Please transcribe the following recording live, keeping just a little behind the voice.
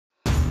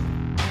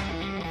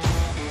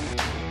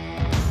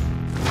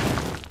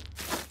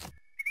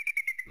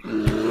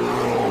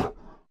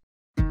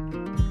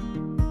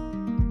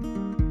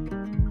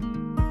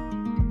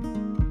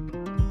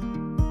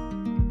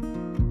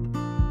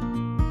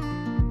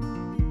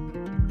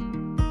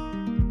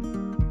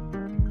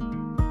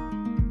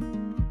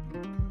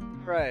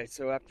Right,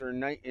 so after a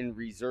night in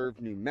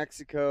Reserve, New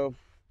Mexico,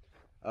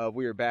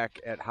 we are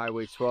back at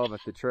Highway 12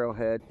 at the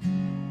trailhead.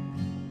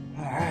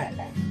 All right,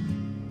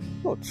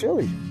 a little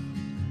chilly.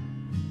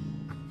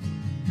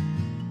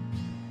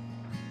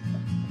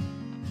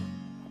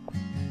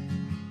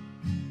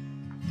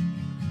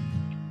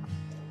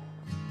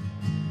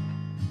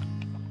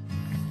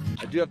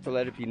 I do have to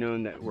let it be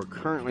known that we're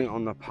currently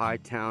on the Pie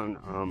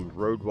Town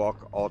road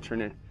walk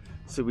alternate.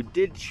 So we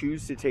did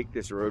choose to take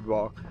this road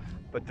walk,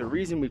 but the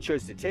reason we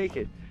chose to take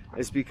it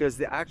is because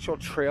the actual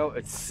trail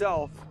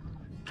itself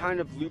kind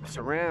of loops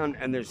around,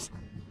 and there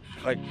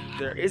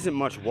isn't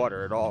much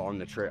water at all on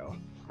the trail.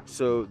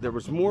 So there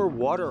was more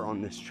water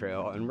on this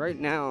trail, and right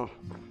now,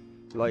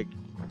 like,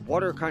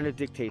 water kind of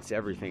dictates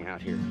everything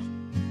out here.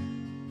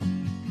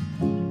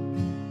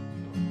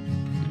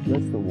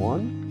 That's the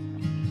one.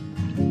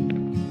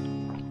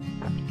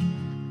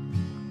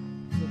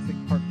 Looks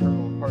like part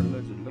turtle, part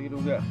lizard. Look at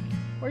all that.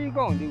 Where are you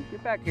going, dude?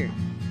 Get back here.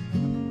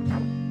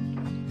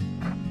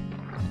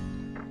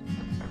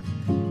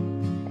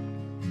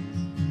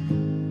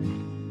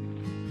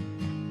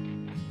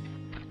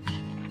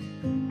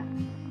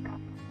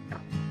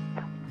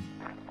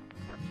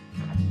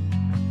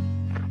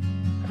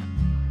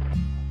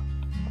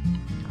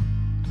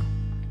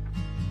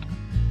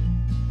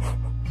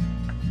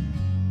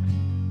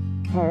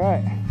 All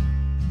right,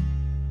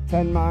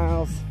 10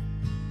 miles,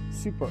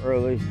 super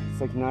early.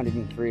 It's like not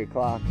even 3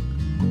 o'clock.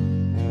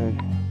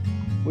 And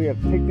we have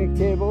picnic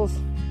tables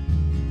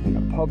and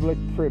a public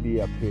privy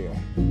up here.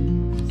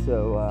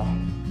 So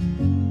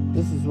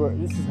this is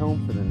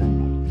home for the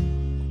night.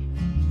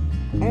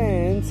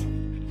 And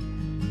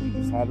we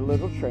just had a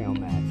little trail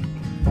magic.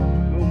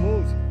 No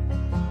moves.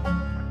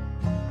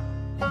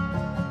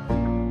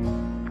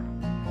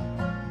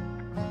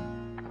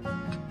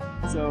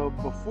 So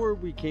before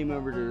we came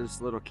over to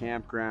this little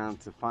campground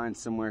to find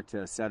somewhere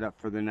to set up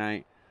for the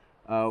night,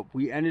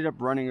 we ended up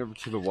running over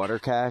to the water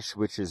cache,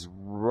 which is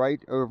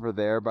right over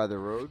there by the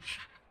road.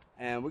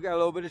 And we got a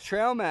little bit of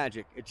trail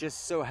magic. It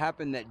just so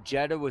happened that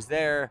Jetta was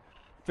there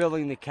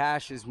filling the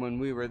caches when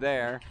we were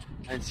there.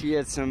 And she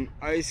had some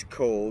ice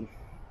cold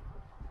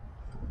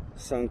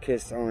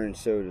sun-kissed orange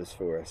sodas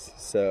for us.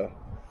 So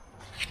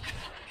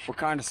we're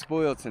kind of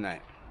spoiled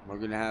tonight. We're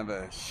gonna have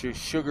a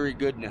sugary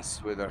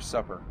goodness with our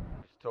supper.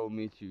 Told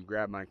me to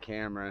grab my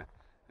camera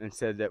and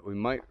said that we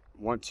might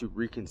want to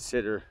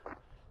reconsider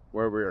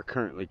where we are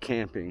currently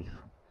camping,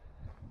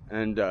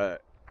 and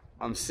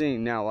I'm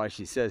seeing now why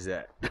she says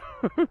that.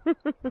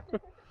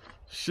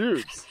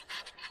 Shoots.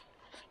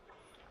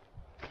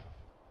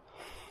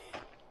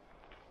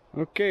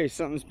 Okay,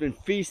 something's been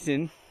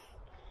feasting.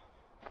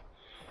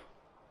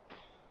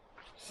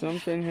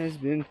 Something has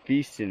been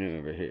feasting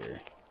over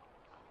here.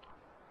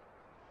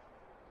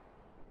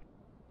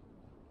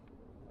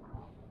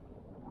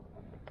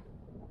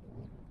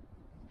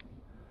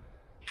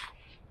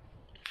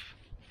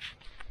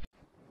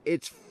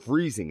 It's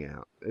freezing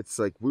out. It's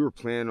like we were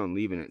planning on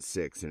leaving at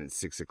 6 and it's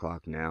 6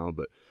 o'clock now,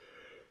 but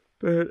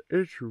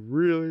it's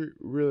really,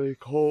 really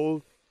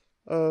cold.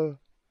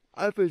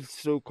 I've been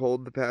so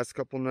cold the past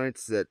couple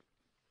nights that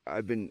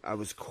I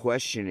was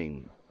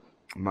questioning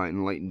my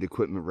Enlightened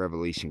Equipment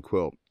Revelation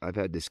quilt. I've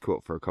had this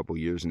quilt for a couple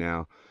years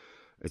now.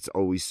 It's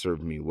always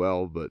served me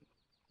well, but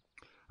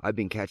I've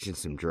been catching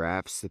some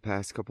drafts the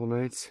past couple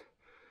nights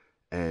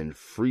and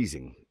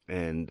freezing.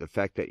 And the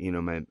fact that, you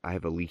know, I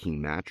have a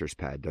leaking mattress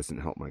pad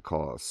doesn't help my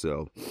cause.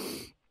 So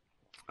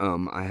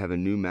I have a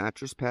new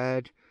mattress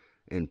pad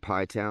in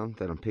Pie Town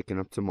that I'm picking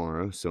up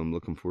tomorrow. So I'm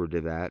looking forward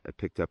to that. I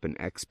picked up an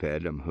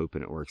X-Ped. I'm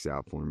hoping it works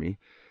out for me.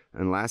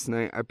 And last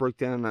night I broke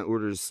down and I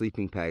ordered a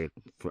sleeping bag.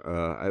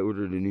 I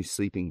ordered a new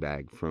sleeping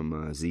bag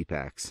from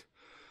Z-Packs.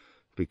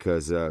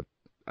 Because I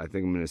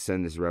think I'm going to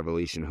send this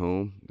Revelation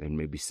home and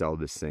maybe sell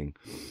this thing.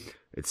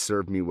 It's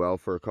served me well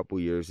for a couple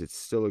years. It's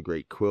still a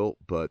great quilt,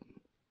 but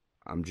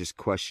I'm just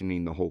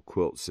questioning the whole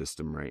quilt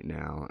system right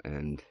now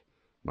and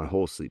my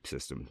whole sleep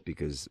system,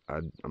 because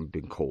I'm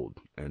been cold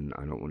and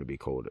I don't want to be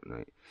cold at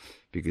night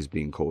because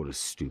being cold is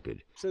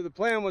stupid. So the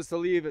plan was to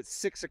leave at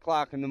 6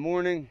 o'clock in the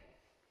morning.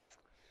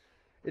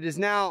 It is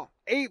now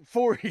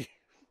 8:40. It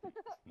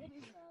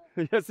is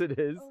not. Yes, it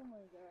is. Oh my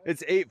God.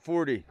 It's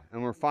 8:40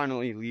 and we're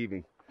finally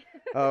leaving.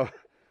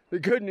 The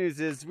good news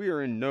is we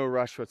are in no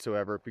rush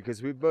whatsoever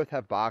because we both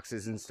have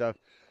boxes and stuff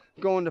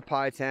going to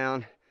Pie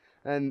Town.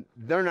 And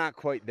they're not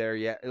quite there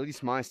yet. At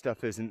least my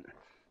stuff isn't.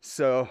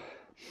 So,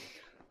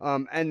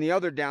 and the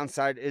other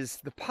downside is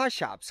the pie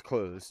shop's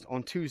closed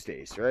on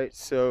Tuesdays, right?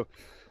 So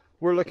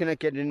we're looking at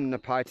getting into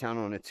Pie Town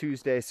on a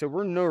Tuesday. So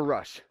we're in no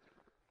rush.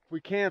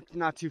 We camped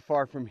not too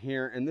far from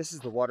here. And this is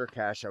the water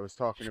cache I was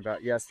talking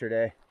about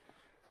yesterday.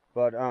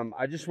 But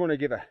I just want to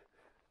give a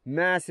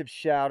massive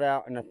shout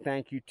out and a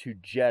thank you to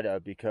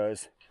Jetta,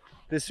 because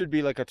this would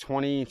be like a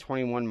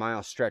 20-21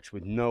 mile stretch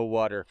with no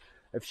water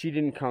if she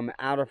didn't come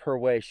out of her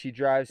way. She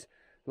drives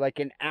like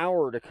an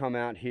hour to come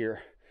out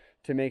here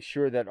to make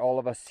sure that all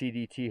of us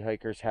CDT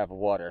hikers have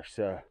water.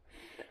 So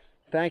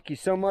thank you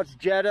so much,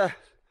 Jetta.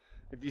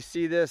 If you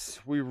see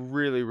this, we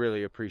really,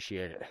 really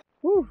appreciate it.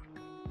 Woo.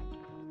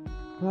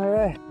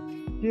 Alright,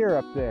 deer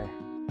up there.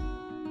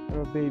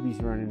 Little baby's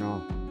running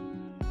off.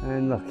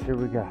 And look, here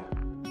we go.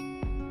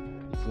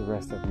 There's the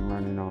rest of them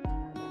running off.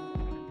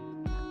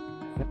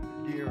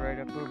 Deer right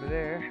up over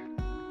there.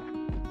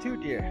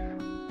 2 deer.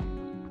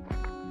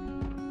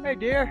 Hey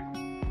deer!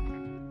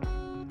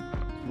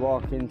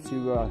 Walk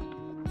into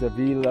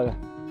Davila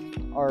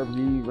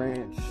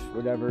Ranch,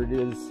 whatever it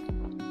is.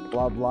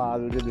 Blah blah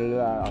blah blah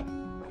blah.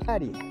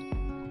 Patty.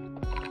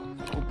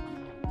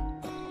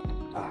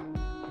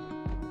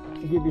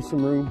 I'll give you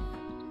some room.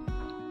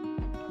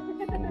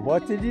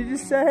 What did you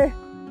just say?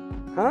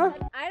 Huh?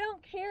 I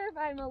don't care if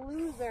I'm a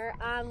loser,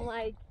 I'm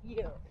like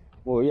you.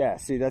 Well, yeah,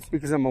 see, that's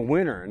because I'm a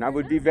winner, and I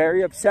would be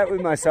very upset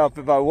with myself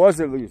if I was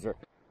a loser.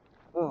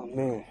 Oh,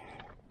 man.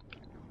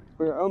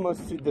 We're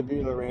almost to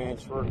Davila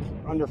Ranch. We're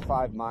under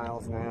 5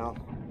 miles now.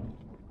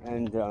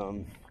 And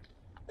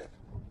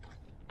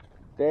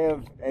they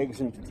have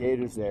eggs and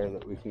potatoes there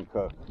that we can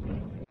cook.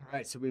 All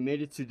right, so we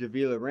made it to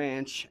Davila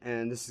Ranch,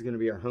 and this is going to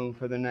be our home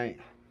for the night.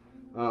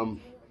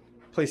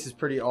 Place is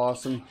pretty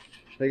awesome.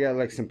 They got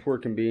like some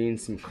pork and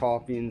beans, some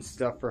coffee and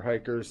stuff for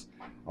hikers,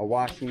 a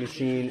washing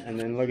machine, and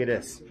then look at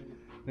this.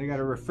 They got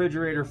a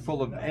refrigerator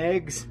full of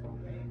eggs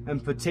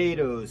and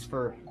potatoes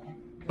for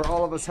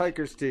all of us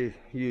hikers to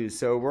use.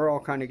 So we're all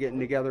kind of getting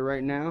together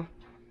right now,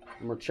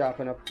 and we're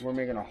chopping up. We're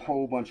making a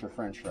whole bunch of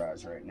French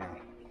fries right now,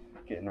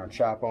 getting our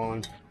chop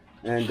on.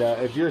 And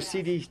if you're a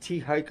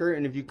CDT hiker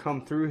and if you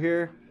come through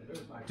here,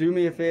 do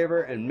me a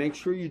favor and make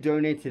sure you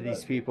donate to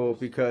these people,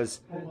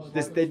 because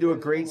they do a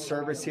great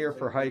service here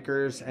for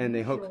hikers, and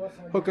they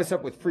hook us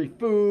up with free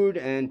food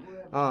and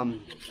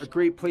a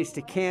great place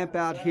to camp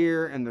out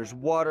here, and there's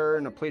water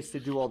and a place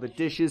to do all the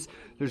dishes.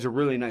 There's a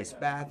really nice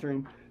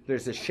bathroom.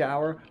 There's a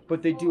shower,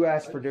 but they do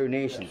ask for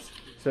donations.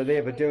 So they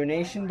have a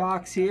donation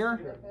box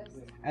here,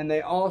 and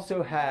they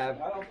also have,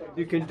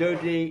 you can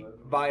donate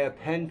via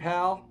Pen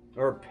Pal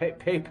or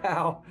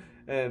PayPal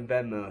and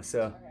Venmo.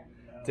 So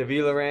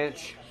Davila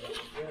Ranch.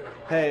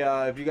 Hey,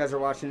 if you guys are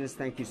watching this,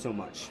 thank you so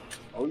much.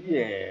 Oh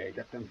yeah,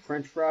 got them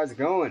French fries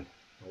going.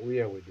 Oh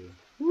yeah, we do.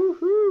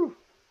 Woohoo!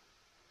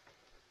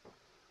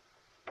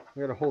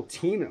 We got a whole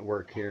team at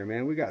work here,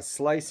 man. We got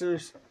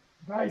slicers.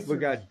 Dicers. We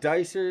got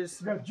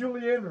dicers. We got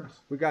julienners.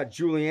 We got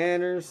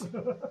julienners.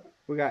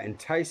 We got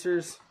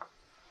enticers.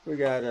 We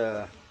got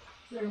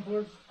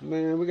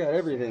man, we got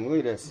everything. Look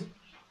at this.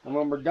 And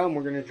when we're done,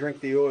 we're gonna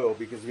drink the oil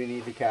because we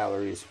need the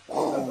calories.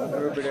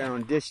 We're over there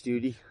on dish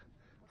duty,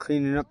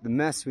 cleaning up the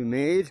mess we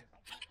made.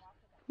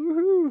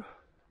 Woohoo!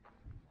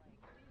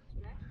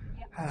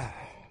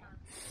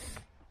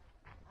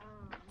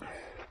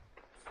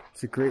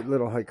 It's a great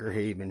little hiker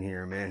haven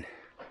here, man.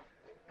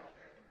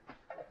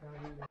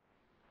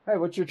 Hey,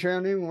 what's your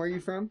trail name and where are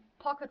you from?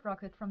 Pocket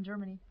Rocket from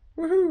Germany.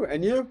 Woohoo!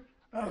 And you?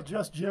 Oh,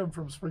 just Jim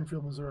from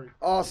Springfield, Missouri.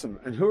 Awesome.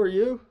 And who are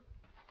you?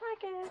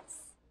 Pockets.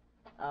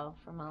 Oh,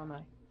 from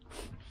Illinois.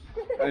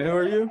 And who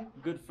are you?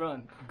 Good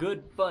fun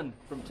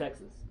from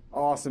Texas.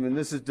 Awesome. And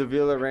this is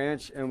Davila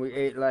Ranch, and we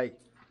ate like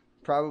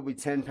probably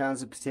 10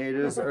 pounds of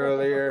potatoes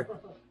earlier,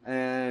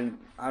 and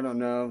I don't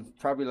know,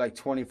 probably like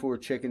 24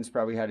 chickens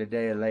probably had a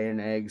day of laying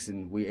eggs,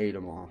 and we ate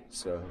them all.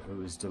 So it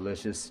was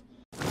delicious.